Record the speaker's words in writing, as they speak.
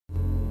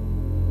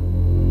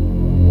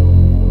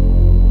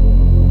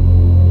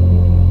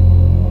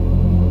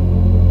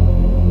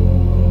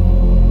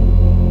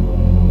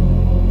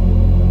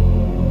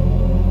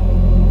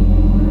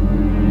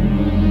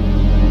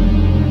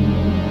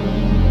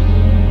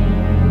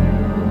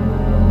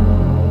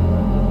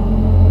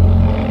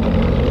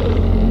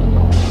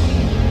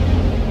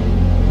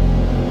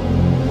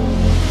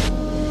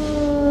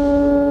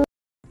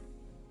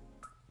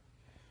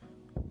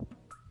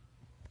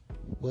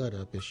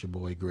It's your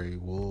boy Gray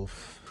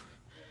Wolf,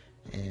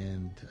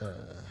 and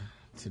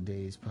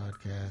today's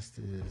podcast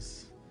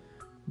is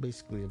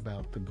basically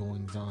about the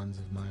goings-ons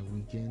of my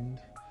weekend.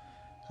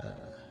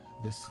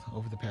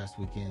 Over the past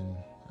weekend,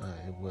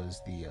 it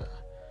was the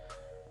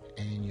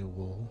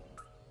annual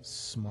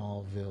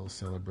Smallville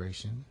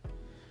celebration.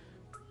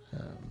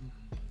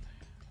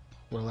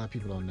 What a lot of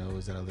people don't know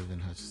is that I live in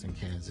Hutchinson,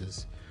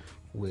 Kansas,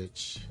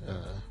 which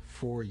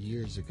 4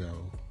 years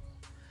ago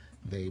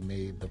they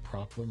made the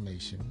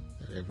proclamation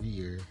that every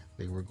year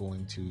they were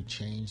going to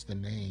change the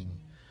name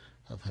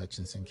of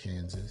Hutchinson,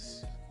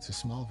 Kansas to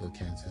Smallville,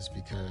 Kansas,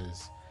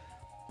 because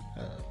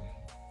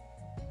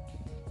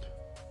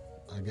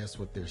I guess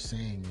what they're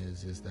saying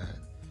is that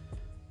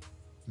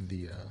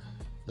the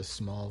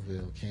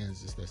Smallville,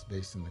 Kansas that's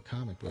based in the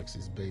comic books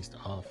is based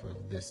off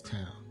of this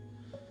town.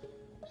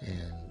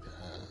 And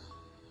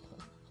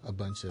a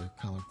bunch of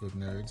comic book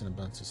nerds and a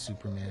bunch of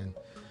Superman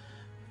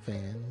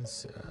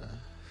fans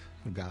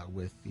got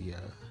with the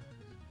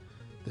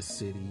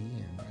city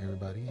and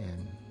everybody,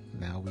 and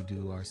now we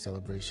do our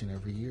celebration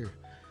every year.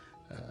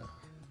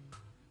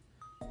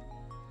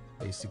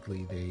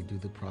 Basically, they do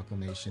the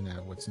proclamation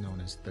at what's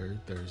known as Third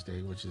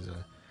Thursday, which is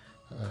a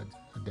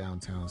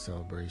downtown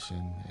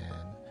celebration,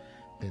 and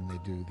then they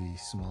do the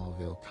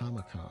Smallville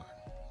Comic-Con,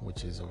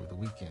 which is over the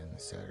weekend,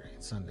 Saturday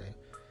and Sunday,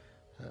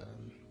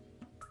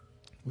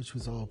 which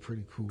was all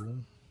pretty cool.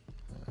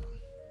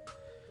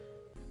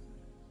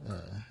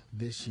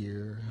 This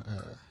year,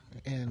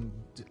 and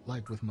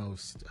like with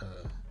most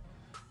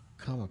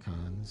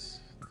Comic-Cons,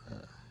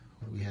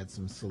 we had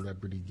some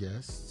celebrity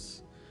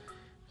guests,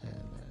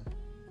 and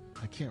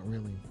I can't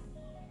really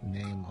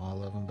name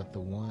all of them, but the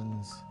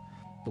one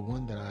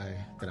that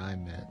I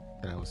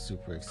met that I was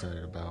super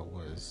excited about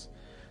was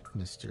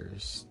Mr.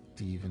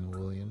 Stephen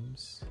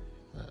Williams.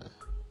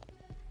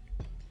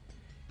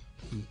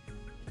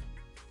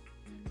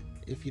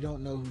 If you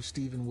don't know who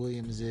Stephen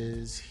Williams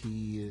is,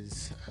 he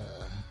is,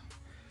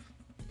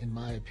 in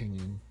my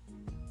opinion,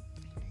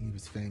 he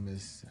was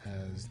famous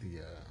as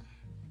the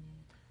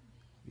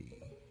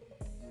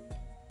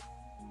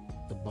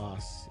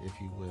boss, if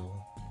you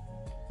will,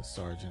 the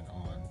sergeant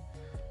on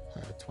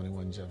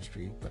 21 Jump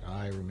Street, but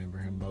I remember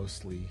him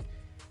mostly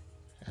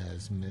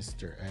as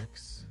Mr.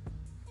 X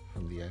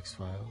from the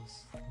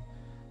X-Files,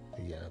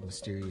 the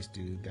mysterious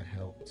dude that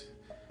helped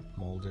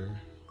Mulder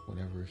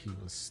whenever he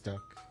was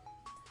stuck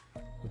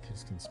with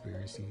his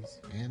conspiracies.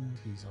 And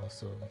he's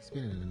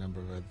been in a number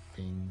of other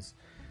things.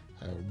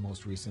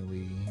 Most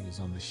recently, he was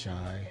on The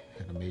Chi,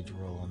 had a major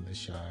role on The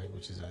Chi,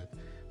 which is a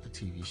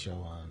TV show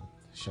on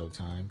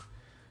Showtime.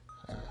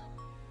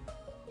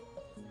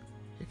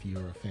 If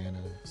you're a fan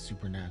of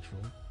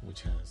Supernatural,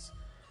 which has,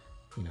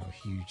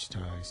 huge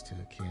ties to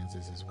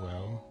Kansas as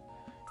well,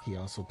 he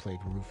also played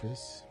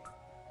Rufus,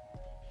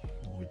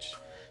 which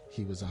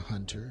he was a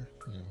hunter,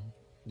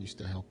 used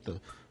to help the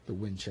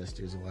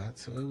Winchesters a lot.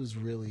 So it was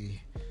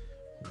really,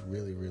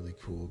 really, really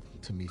cool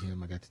to meet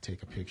him. I got to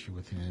take a picture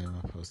with him.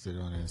 I posted it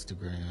on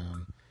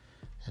Instagram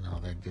and all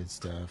that good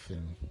stuff,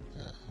 and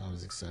I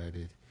was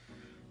excited.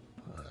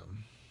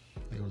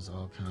 There was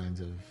all kinds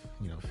of,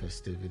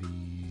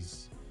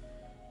 festivities.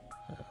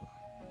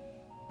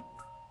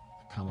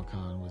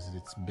 Comic-Con was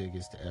its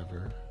biggest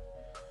ever,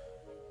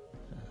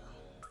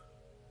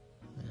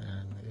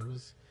 and it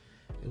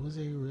was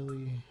a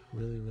really,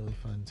 really, really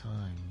fun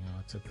time.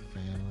 I took the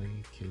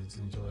family, kids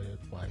enjoyed it,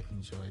 wife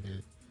enjoyed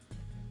it.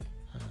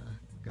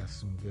 Got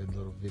some good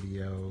little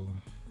video.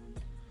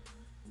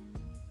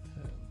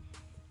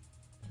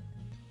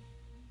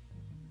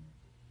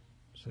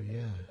 So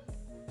yeah,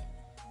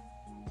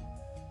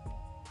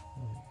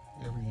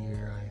 every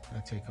year I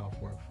take off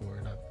work for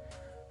it.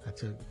 I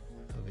took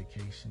a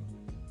vacation,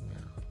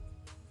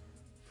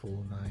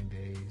 full 9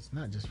 days,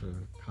 not just for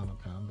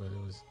Comic-Con, but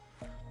it was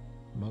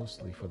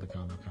mostly for the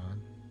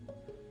Comic-Con.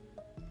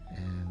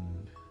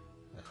 And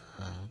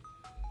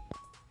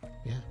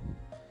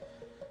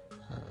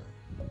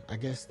I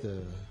guess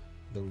the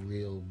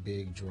real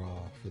big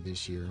draw for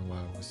this year, and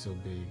why it was so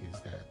big, is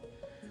that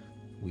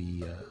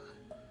we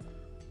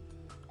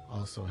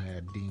also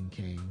had Dean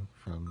Cain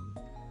from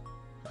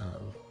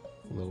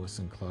Lois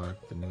and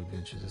Clark, The New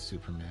Adventures of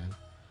Superman.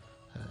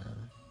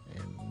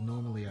 And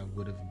normally I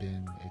would have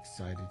been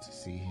excited to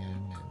see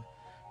him, and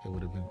it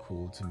would have been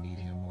cool to meet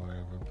him or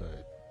whatever,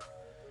 but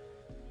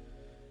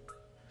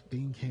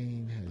Dean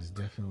Cain has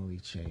definitely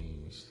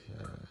changed.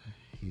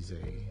 He's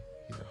a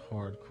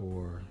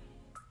hardcore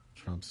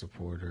Trump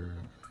supporter.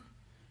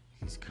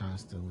 He's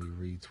constantly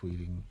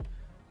retweeting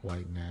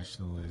white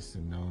nationalists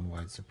and known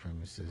white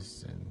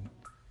supremacists, and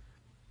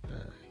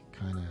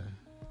kind of,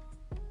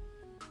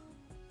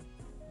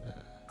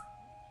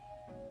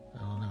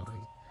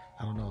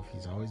 I don't know if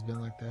he's always been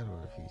like that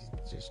or if he's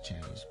just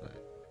changed, but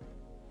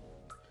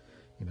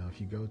if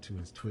you go to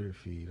his Twitter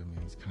feed,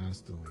 he's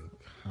constantly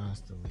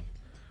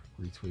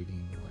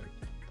retweeting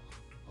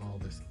all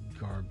this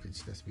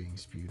garbage that's being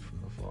spewed from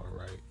the far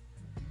right,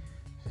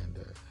 and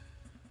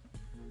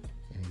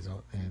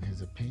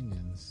his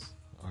opinions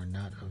are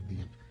not of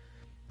the.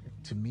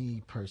 To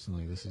me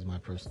personally, this is my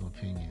personal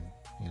opinion.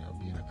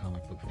 being a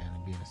comic book fan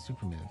and being a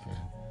Superman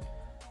fan,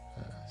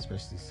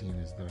 especially seeing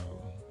as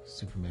though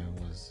Superman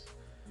was,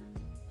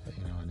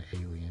 an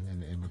alien,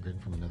 an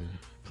immigrant from another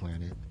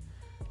planet.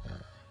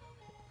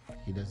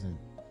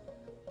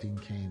 Dean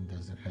Cain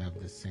doesn't have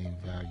the same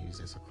values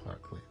as a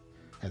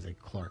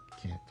Clark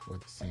Kent, or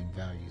the same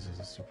values as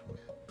a Superman.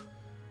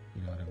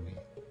 You know what I mean?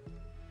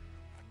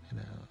 And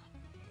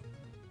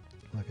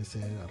like I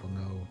said, I don't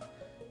know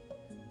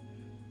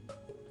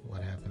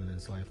what happened in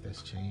his life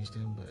that's changed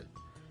him, but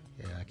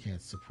yeah, I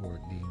can't support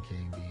Dean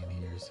Cain being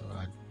here, so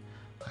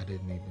I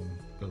didn't even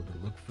go to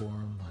look for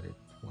him. I didn't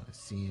want to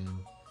see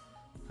him.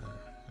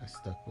 I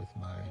stuck with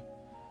my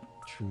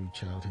true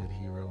childhood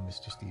hero,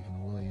 Mr.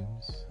 Stephen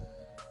Williams,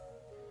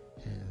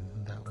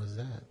 and that was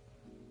that.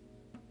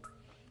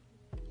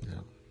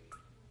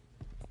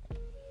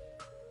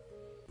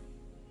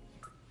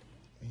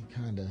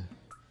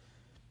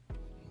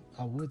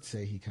 I would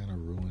say he kind of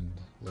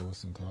ruined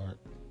Lois and Clark,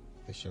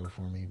 the show,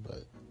 for me,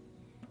 but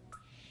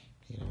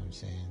you know what I'm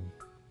saying?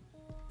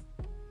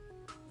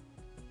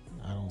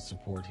 I don't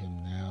support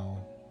him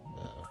now.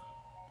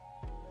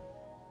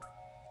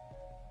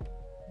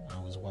 I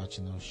was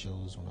watching those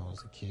shows when I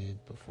was a kid,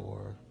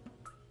 before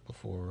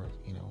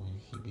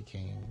he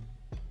became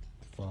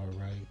far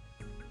right.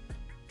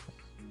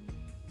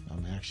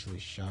 I'm actually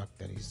shocked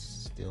that he's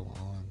still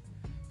on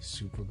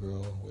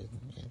Supergirl.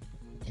 And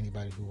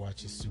anybody who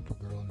watches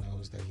Supergirl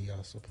knows that he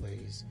also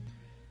plays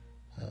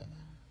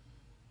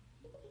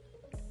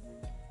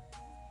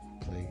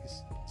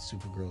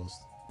Supergirl's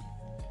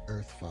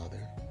Earth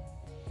Father.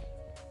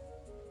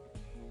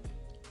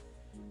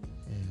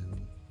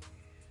 And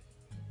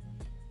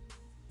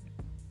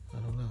I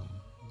don't know,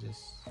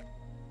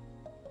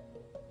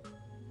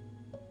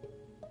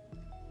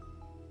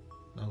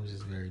 I was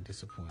just very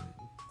disappointed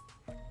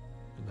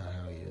about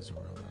how he is in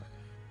real life.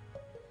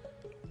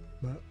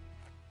 But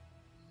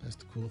that's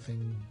the cool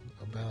thing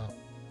about,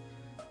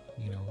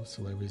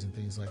 celebrities and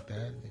things like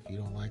that. If you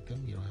don't like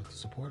them, you don't have to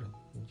support them.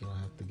 You don't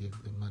have to give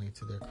them money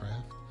to their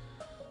craft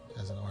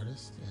as an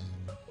artist.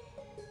 And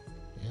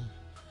yeah,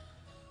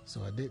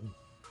 so I didn't.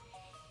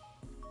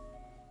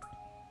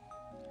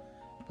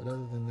 But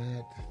other than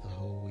that, the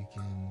whole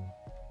weekend,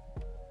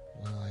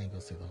 well, I ain't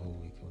gonna say the whole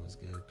weekend was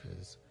good,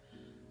 because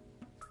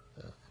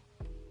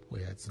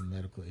we had some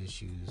medical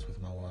issues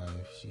with my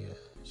wife. We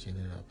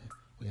ended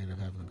up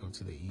having to go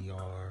to the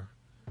ER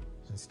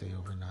and stay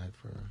overnight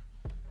for,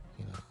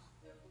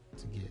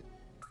 to get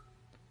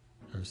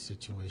her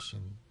situation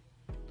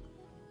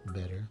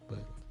better.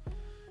 But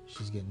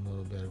she's getting a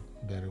little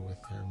better with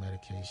her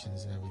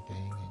medications and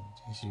everything.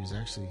 And she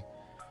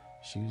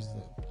was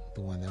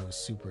the one that was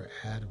super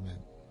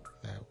adamant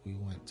that we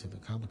went to the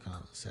Comic-Con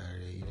on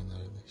Saturday, even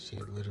though she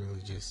had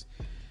literally just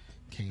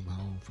came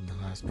home from the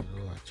hospital.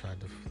 I tried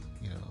to,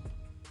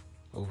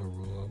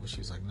 overrule her, but she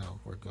was like, no,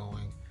 we're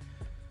going.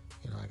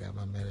 I got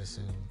my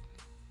medicine.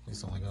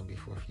 It's only going to be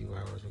for a few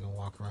hours. We're going to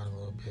walk around a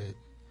little bit.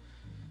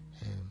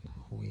 And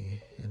we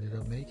ended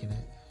up making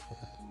it.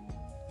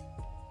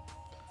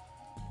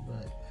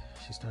 But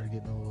she started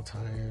getting a little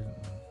tired and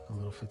a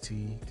little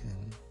fatigued,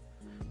 and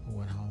we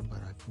went home. But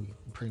we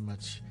pretty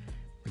much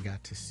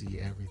got to see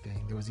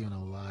everything. There was even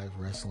a live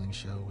wrestling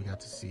show. We got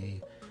to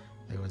see,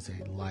 there was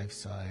a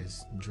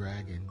life-size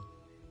dragon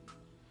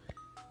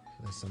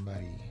that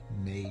somebody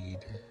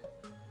made,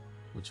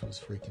 which was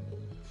freaking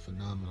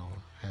phenomenal.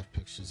 I have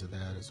pictures of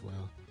that as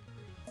well.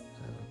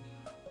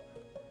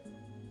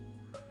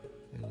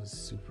 It was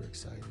super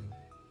exciting.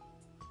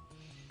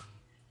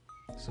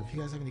 So if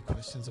you guys have any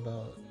questions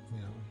about,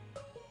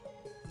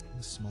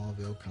 the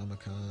Smallville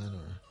Comic-Con,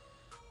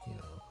 or,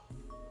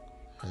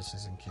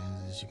 Hutchinson,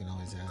 Kansas, you can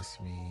always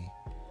ask me,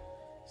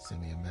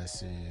 send me a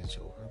message,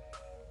 or,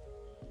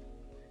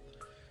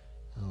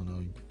 I don't know,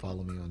 you can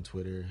follow me on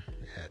Twitter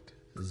at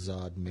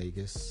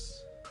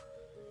Zodmagus,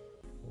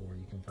 or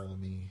you can follow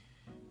me,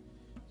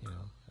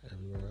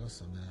 everywhere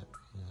else on that.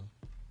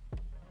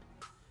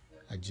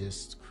 I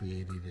just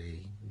created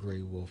a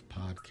Grey Wolf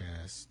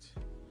Podcast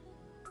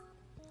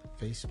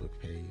Facebook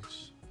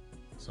page,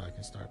 so I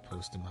can start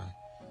posting my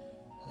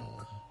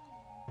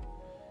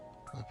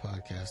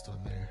podcast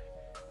on there.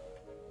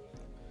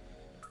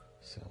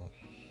 So,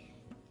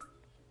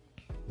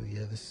 but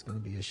yeah, this is going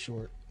to be a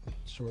short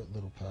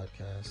little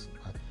podcast.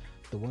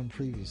 The one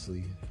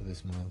previously for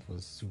this month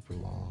was super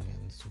long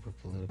and super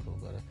political,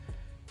 but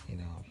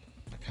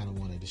I kind of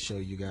wanted to show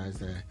you guys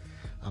that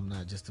I'm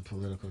not just a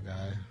political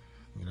guy.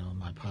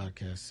 My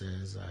podcast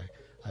says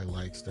I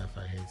like stuff,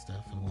 I hate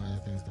stuff, and one of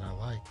the things that I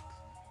like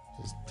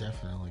is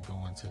definitely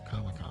going to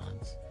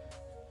Comic-Cons.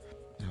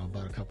 I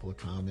bought a couple of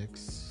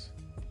comics.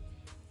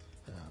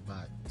 I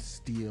bought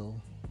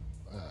Steel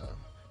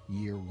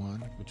Year 1,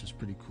 which was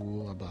pretty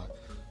cool. I bought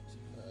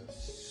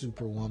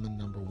Superwoman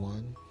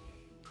 #1,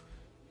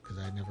 because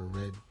I never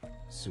read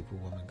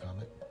Superwoman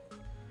comic.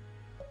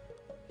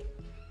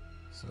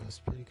 So it's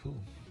pretty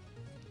cool.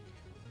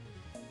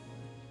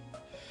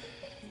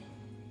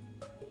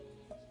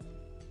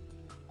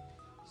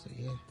 So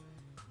yeah.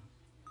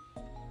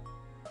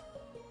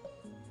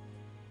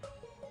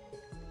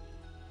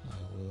 I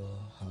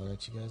holler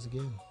at you guys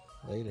again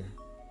later.